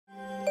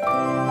In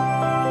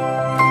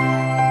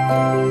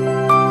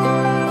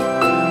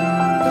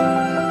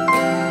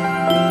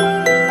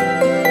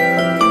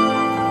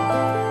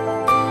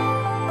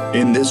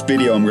this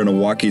video, I'm going to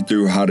walk you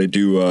through how to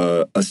do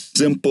a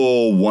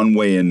simple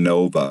one-way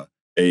ANOVA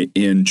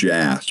in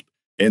JASP.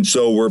 And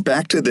so we're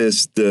back to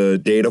the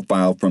data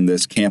file from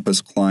this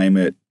campus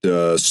climate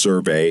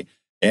survey.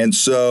 And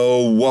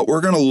so what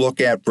we're going to look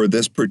at for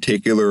this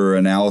particular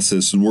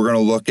analysis is we're going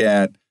to look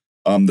at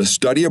the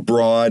study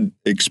abroad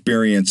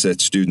experience that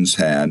students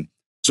had.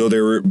 So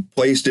they were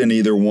placed in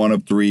either one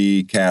of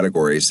three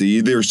categories. They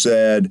either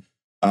said,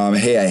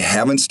 hey, I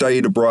haven't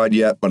studied abroad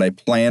yet, but I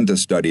plan to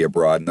study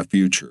abroad in the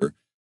future.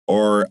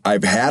 Or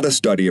I've had a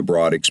study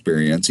abroad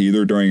experience,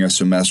 either during a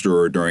semester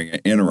or during an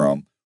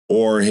interim.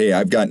 Or, hey,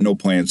 I've got no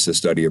plans to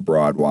study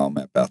abroad while I'm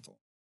at Bethel.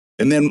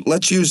 And then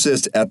let's use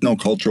this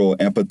ethno-cultural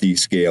empathy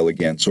scale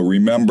again. So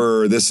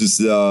remember, this is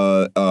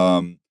the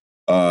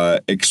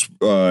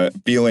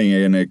feeling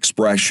and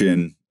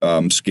expression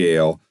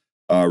scale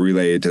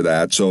related to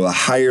that. So the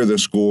higher the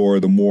score,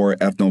 the more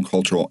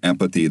ethno-cultural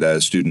empathy that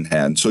a student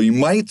had. So you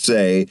might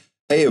say,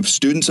 hey, if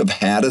students have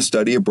had a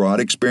study abroad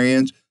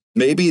experience,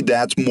 maybe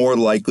that's more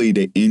likely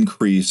to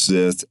increase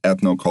this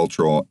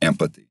ethno-cultural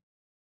empathy.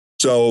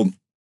 So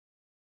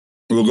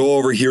we'll go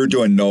over here to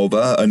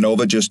ANOVA.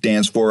 ANOVA just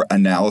stands for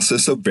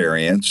Analysis of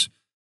Variance.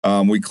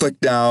 We click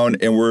down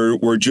and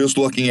we're just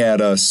looking at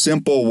a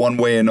simple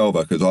one-way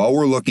ANOVA because all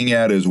we're looking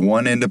at is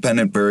one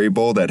independent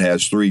variable that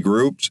has three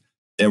groups.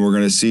 And we're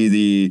going to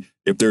see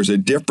if there's a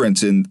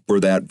difference for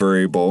that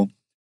variable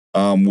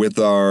with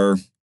our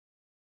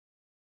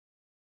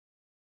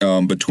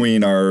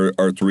between our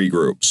three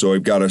groups. So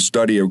we've got a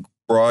study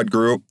abroad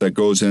group that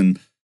goes in.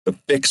 The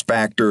fixed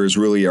factor is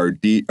really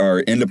our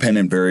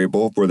independent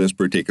variable for this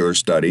particular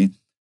study.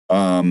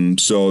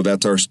 So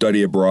that's our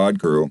study abroad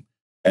group.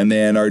 And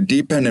then our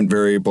dependent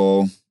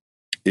variable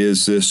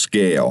is this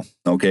scale,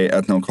 okay,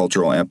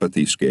 ethno-cultural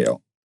empathy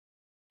scale.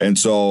 And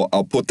so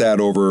I'll put that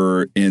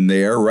over in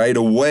there right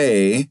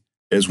away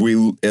as we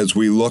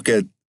look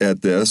at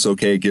this,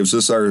 okay, it gives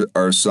us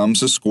our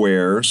sums of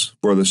squares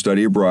for the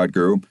study abroad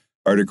group.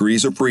 Our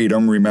degrees of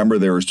freedom, remember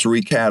there are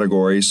three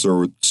categories,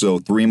 so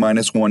 3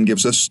 minus 1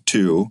 gives us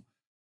 2.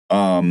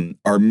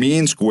 Our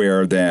mean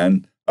square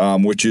then,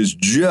 which is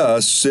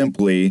just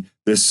simply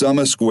the sum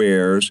of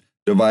squares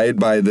divided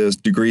by the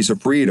degrees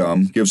of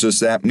freedom, gives us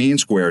that mean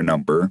square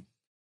number.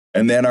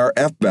 And then our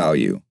F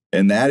value,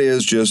 and that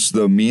is just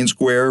the mean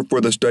square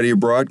for the study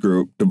abroad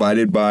group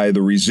divided by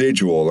the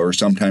residual, or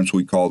sometimes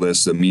we call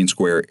this the mean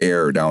square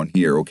error down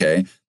here,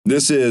 okay?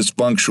 This is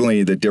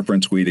functionally the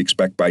difference we'd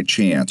expect by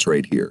chance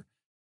right here.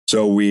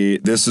 So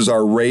this is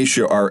our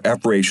ratio, our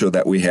F ratio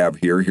that we have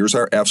here. Here's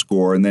our F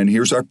score, and then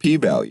here's our P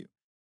value.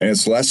 And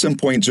it's less than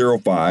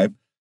 0.05,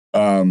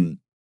 0.002.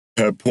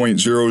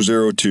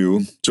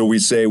 So we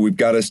say we've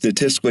got a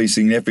statistically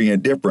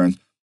significant difference.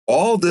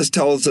 All this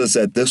tells us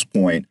at this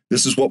point,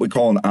 this is what we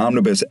call an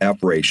omnibus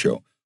F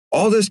ratio.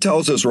 All this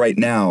tells us right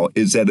now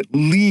is that at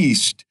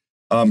least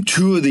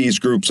two of these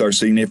groups are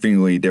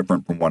significantly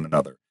different from one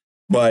another.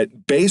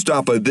 But based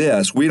off of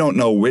this, we don't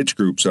know which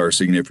groups are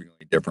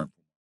significantly different.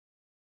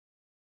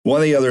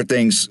 One of the other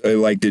things I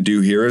like to do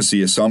here is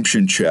the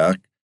assumption check.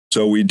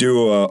 So we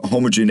do a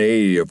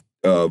homogeneity of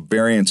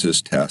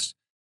variances test.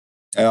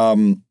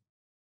 And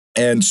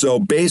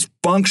so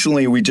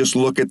functionally, we just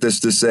look at this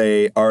to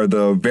say, are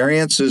the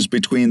variances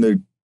between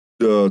the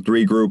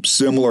three groups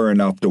similar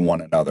enough to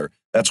one another?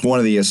 That's one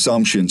of the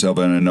assumptions of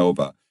an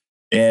ANOVA.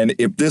 And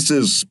if this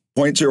is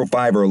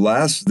 0.05 or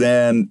less,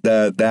 then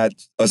that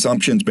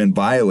assumption's been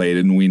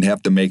violated and we'd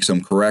have to make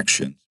some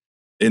corrections.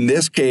 In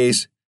this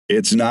case,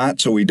 it's not,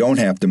 so we don't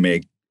have to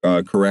make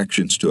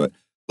corrections to it.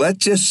 Let's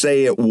just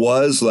say it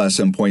was less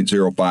than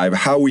 0.05.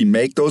 How we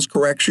make those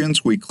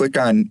corrections, we click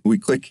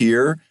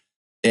here,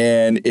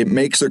 and it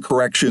makes the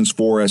corrections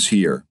for us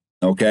here.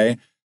 Okay,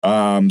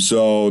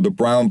 so the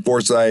Brown,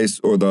 Forsyth,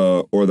 or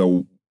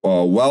the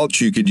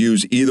Welch, you could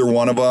use either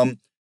one of them.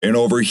 And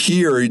over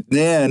here,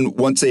 then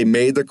once they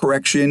made the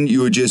correction,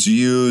 you would just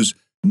use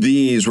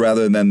these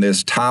rather than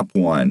this top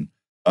one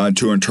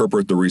to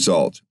interpret the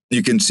results.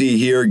 You can see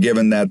here,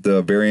 given that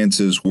the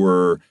variances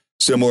were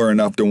similar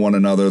enough to one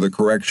another, the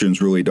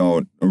corrections really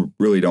don't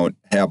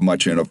have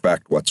much in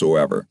effect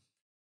whatsoever.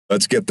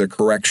 Let's get the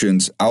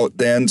corrections out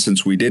then,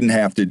 since we didn't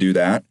have to do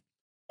that.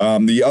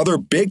 The other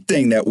big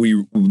thing that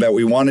we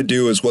want to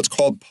do is what's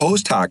called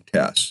post-hoc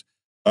tests.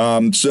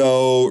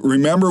 So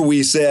remember,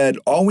 we said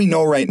all we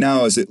know right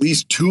now is at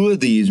least two of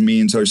these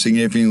means are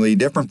significantly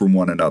different from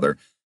one another.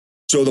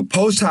 So the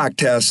post-hoc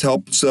test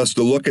helps us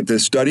to look at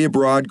this study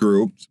abroad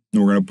group.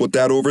 And we're going to put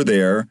that over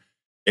there.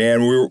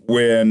 And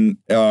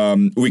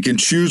we can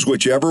choose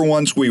whichever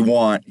ones we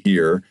want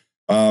here.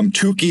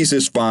 Tukey's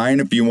is fine.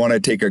 If you want to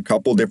take a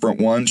couple different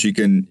ones, you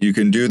can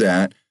do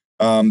that.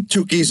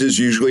 Tukey's is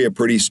usually a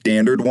pretty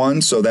standard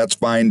one, so that's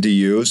fine to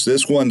use.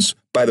 This one's,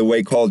 by the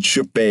way, called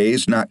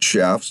Chefs, not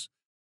chefs.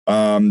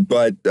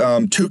 But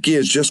Tukey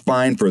is just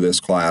fine for this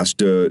class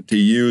to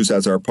use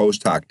as our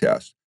post-hoc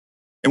test.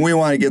 And we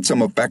want to get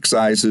some effect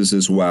sizes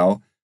as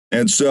well.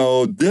 And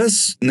so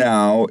this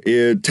now,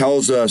 it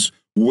tells us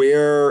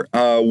where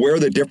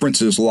the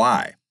differences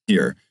lie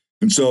here.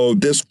 And so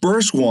this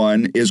first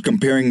one is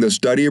comparing the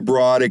study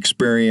abroad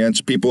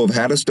experience. People have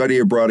had a study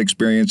abroad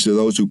experience to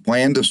those who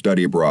plan to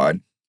study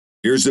abroad.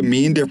 Here's the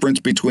mean difference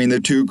between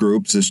the two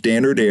groups, the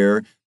standard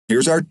error.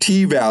 Here's our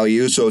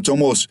t-value. So it's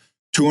almost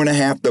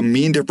 2.5. The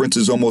mean difference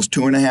is almost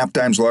 2.5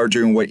 times larger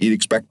than what you'd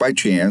expect by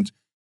chance.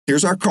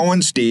 Here's our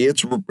Cohen's d.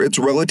 It's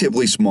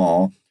relatively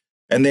small.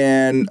 And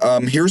then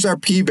here's our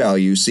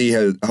p-value. See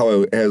how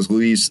it has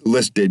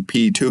listed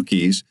p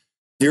Tukey's.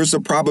 Here's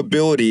the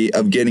probability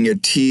of getting a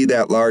t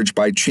that large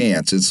by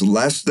chance. It's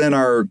less than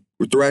our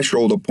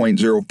threshold of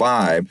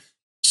 0.05.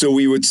 So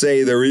we would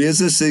say there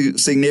is a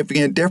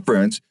significant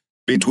difference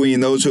between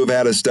those who have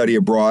had a study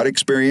abroad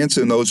experience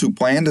and those who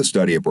plan to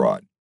study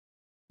abroad.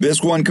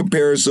 This one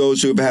compares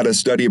those who have had a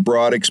study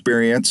abroad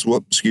experience,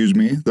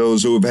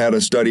 those who have had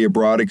a study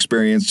abroad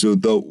experience to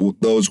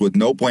those with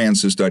no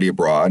plans to study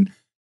abroad.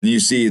 And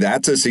you see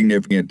that's a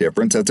significant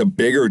difference. That's a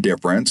bigger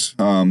difference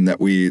that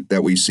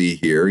we see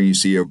here. You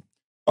see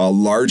a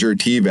larger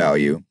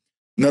t-value.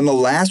 And then the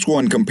last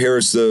one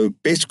compares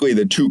basically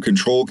the two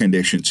control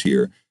conditions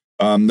here.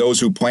 Those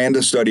who plan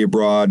to study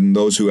abroad and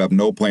those who have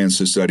no plans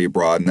to study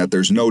abroad, and that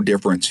there's no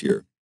difference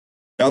here.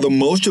 Now, the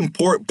most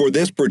important for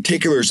this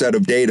particular set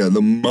of data,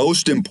 the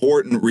most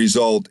important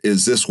result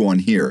is this one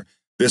here.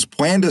 This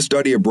plan to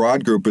study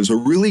abroad group is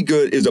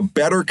a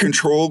better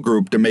control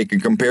group to make a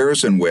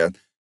comparison with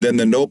than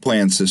the no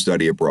plans to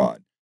study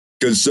abroad.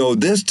 Because so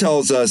this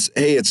tells us,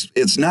 hey,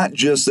 it's not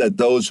just that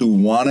those who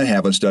want to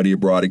have a study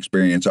abroad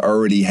experience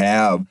already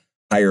have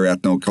higher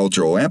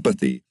ethno-cultural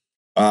empathy.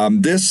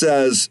 This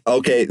says,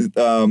 okay,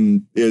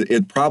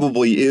 it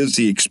probably is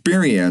the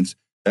experience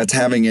that's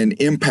having an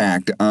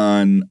impact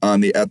on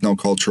the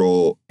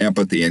ethno-cultural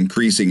empathy,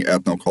 increasing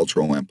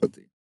ethno-cultural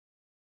empathy.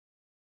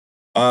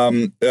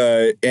 And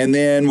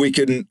then we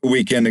can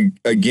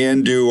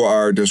again do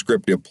our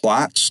descriptive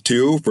plots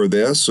too for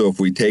this. So if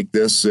we take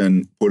this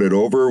and put it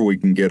over, we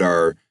can get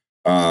our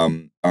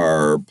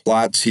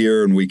plots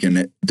here, and we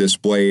can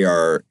display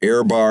our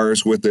error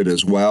bars with it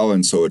as well.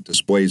 And so it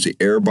displays the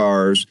error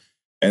bars.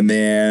 And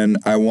then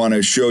I want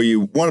to show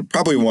you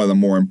probably one of the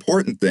more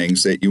important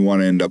things that you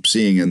want to end up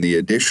seeing in the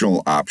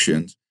additional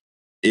options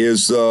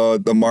is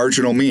the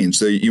marginal means.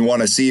 So you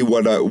want to see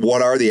what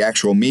are the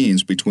actual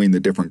means between the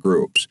different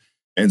groups.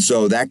 And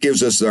so that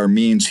gives us our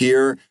means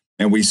here.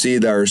 And we see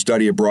that our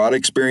study abroad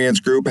experience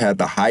group had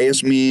the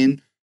highest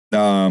mean.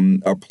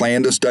 A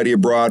plan to study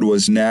abroad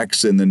was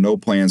next, and the no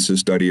plans to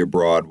study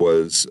abroad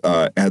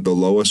had the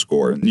lowest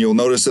score. And you'll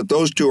notice that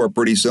those two are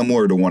pretty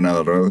similar to one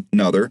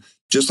another,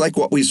 just like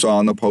what we saw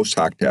in the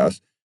post-hoc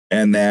test,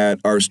 and that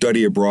our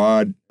study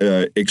abroad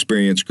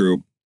experience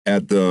group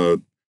had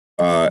the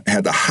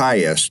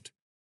highest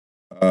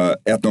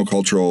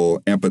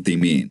ethno-cultural empathy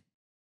mean.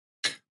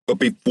 But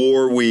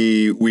before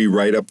we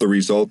write up the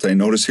results, I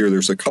notice here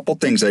there's a couple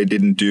things I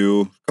didn't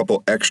do, a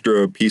couple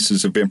extra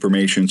pieces of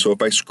information. So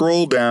if I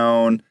scroll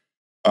down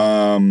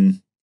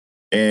and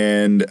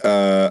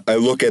I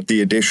look at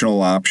the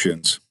additional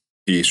options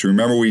piece,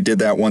 remember we did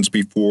that once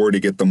before to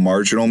get the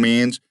marginal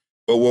means.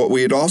 But what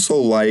we'd also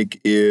like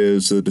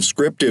is the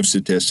descriptive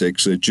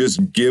statistics. It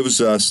just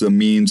gives us the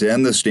means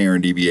and the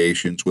standard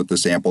deviations with the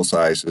sample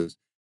sizes.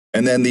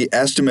 And then the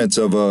estimates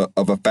of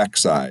effect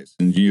size.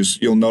 And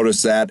you'll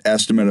notice that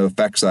estimate of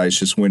effect size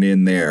just went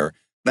in there.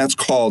 That's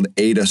called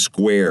eta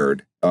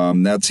squared.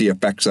 That's the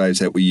effect size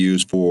that we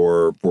use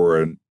for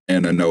an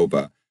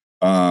Anova.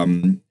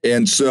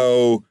 And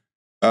so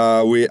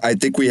I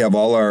think we have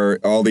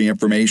all the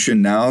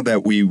information now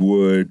that we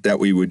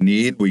would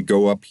need. We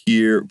go up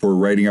here for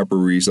writing up our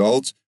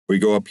results. We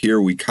go up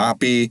here, we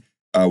copy,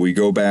 we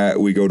go back,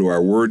 we go to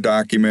our Word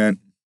document,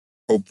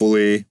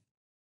 hopefully.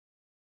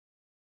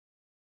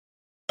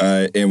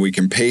 And we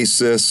can paste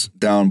this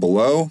down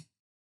below.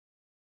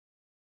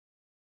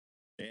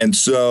 And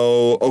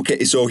so,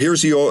 okay, so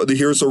here's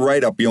the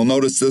write-up. You'll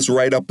notice this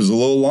write-up is a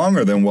little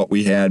longer than what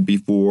we had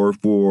before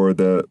for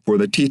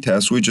the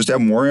t-test. We just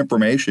have more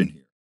information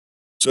here.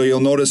 So you'll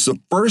notice the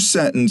first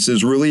sentence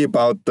is really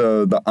about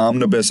the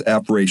omnibus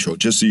F ratio,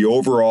 just the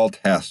overall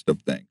test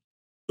of things.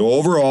 So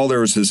overall,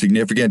 there is a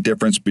significant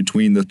difference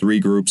between the three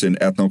groups in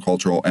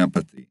ethno-cultural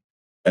empathy.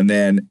 And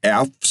then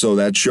F, so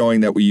that's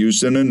showing that we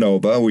used an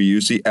Anova, we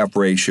use the F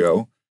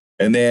ratio.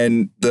 And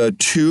then the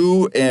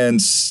 2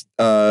 and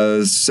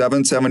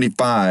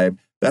 775,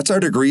 that's our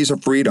degrees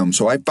of freedom.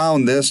 So I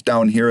found this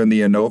down here in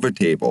the Anova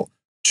table,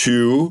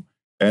 2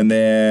 and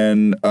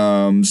then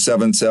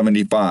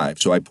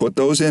 775. So I put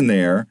those in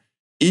there,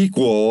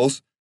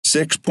 equals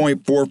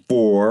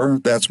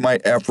 6.44. That's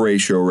my F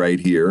ratio right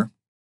here.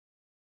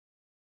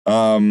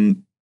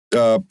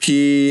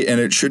 P,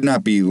 and it should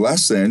not be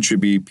less than, should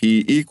be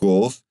P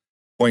equals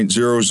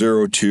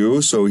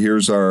 0.002. So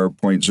here's our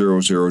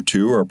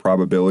 0.002, our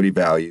probability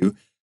value.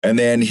 And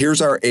then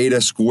here's our eta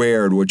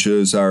squared, which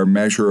is our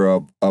measure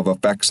of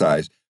effect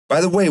size. By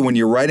the way, when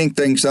you're writing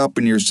things up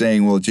and you're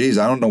saying, well, geez,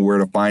 I don't know where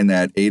to find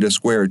that eta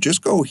squared,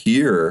 just go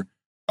here,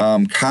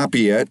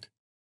 copy it,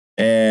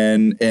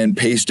 and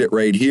paste it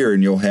right here,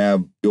 and you'll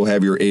have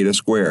your eta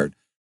squared.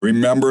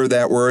 Remember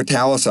that we're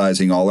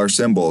italicizing all our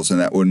symbols, and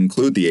that would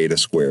include the eta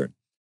squared.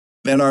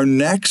 Then our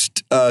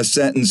next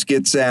sentence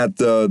gets at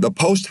the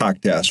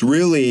post-hoc test.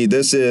 Really,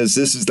 this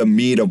is the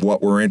meat of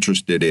what we're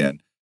interested in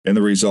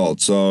the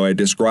results. So I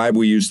described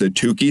we used the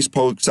Tukey's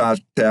post-hoc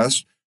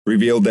test,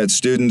 revealed that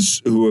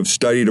students who have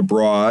studied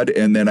abroad,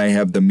 and then I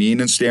have the mean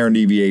and standard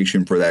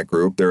deviation for that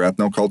group, their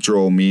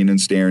ethno-cultural mean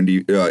and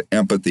standard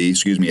empathy,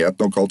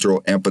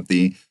 ethno-cultural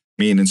empathy,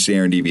 mean and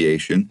standard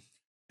deviation,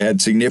 had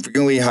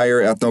significantly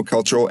higher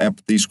ethno-cultural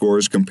empathy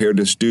scores compared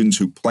to students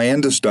who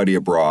plan to study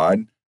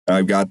abroad.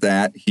 I've got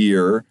that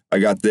here. I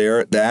got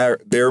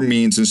their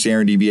means and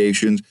standard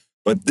deviations.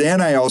 But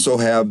then I also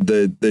have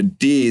the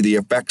D, the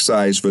effect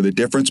size for the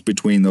difference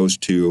between those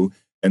two,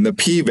 and the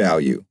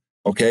p-value.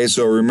 Okay,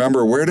 so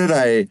remember, where did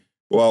I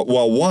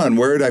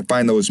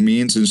find those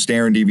means and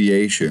standard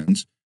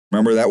deviations?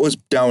 Remember, that was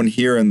down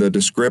here in the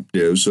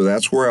descriptive, so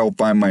that's where I'll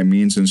find my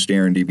means and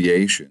standard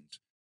deviations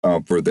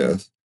for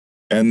this.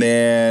 And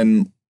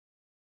then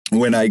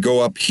when I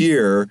go up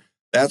here,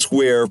 that's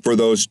where for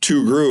those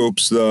two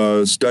groups,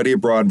 the study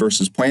abroad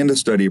versus plan to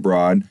study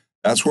abroad,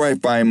 that's where I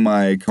find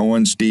my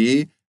Cohen's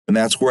D, and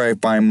that's where I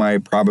find my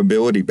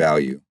probability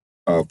value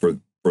for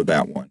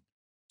that one.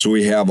 So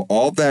we have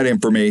all that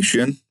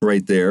information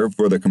right there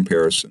for the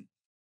comparison.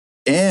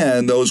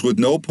 And those with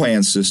no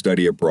plans to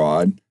study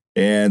abroad.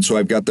 And so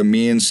I've got the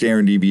mean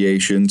standard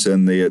deviations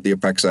and the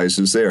effect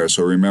sizes there.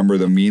 So remember,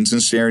 the means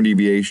and standard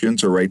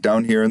deviations are right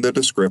down here in the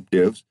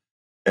descriptives.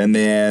 And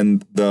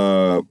then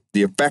the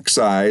effect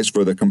size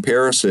for the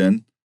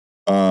comparison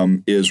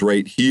is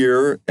right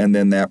here. And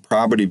then that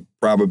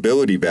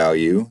probability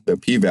value, the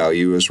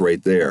p-value, is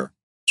right there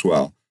as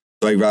well.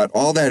 So I've got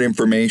all that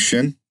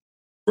information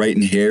right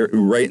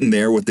in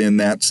there within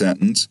that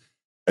sentence.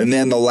 And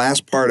then the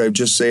last part, I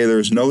just say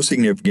there's no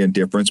significant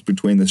difference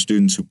between the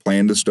students who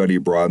plan to study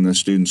abroad and the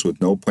students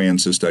with no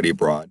plans to study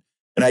abroad.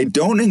 And I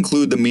don't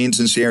include the means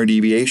and standard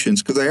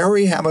deviations because I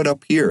already have it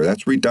up here.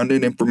 That's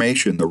redundant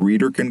information. The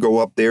reader can go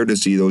up there to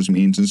see those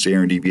means and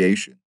standard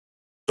deviations.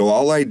 So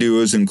all I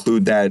do is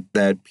include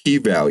that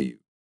p-value.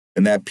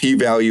 And that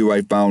p-value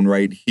I found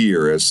right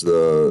here as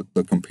the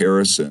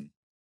comparison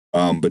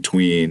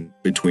between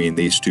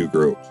these two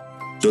groups.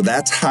 So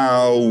that's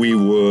how we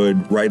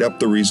would write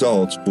up the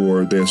results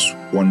for this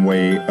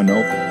one-way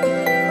ANOVA.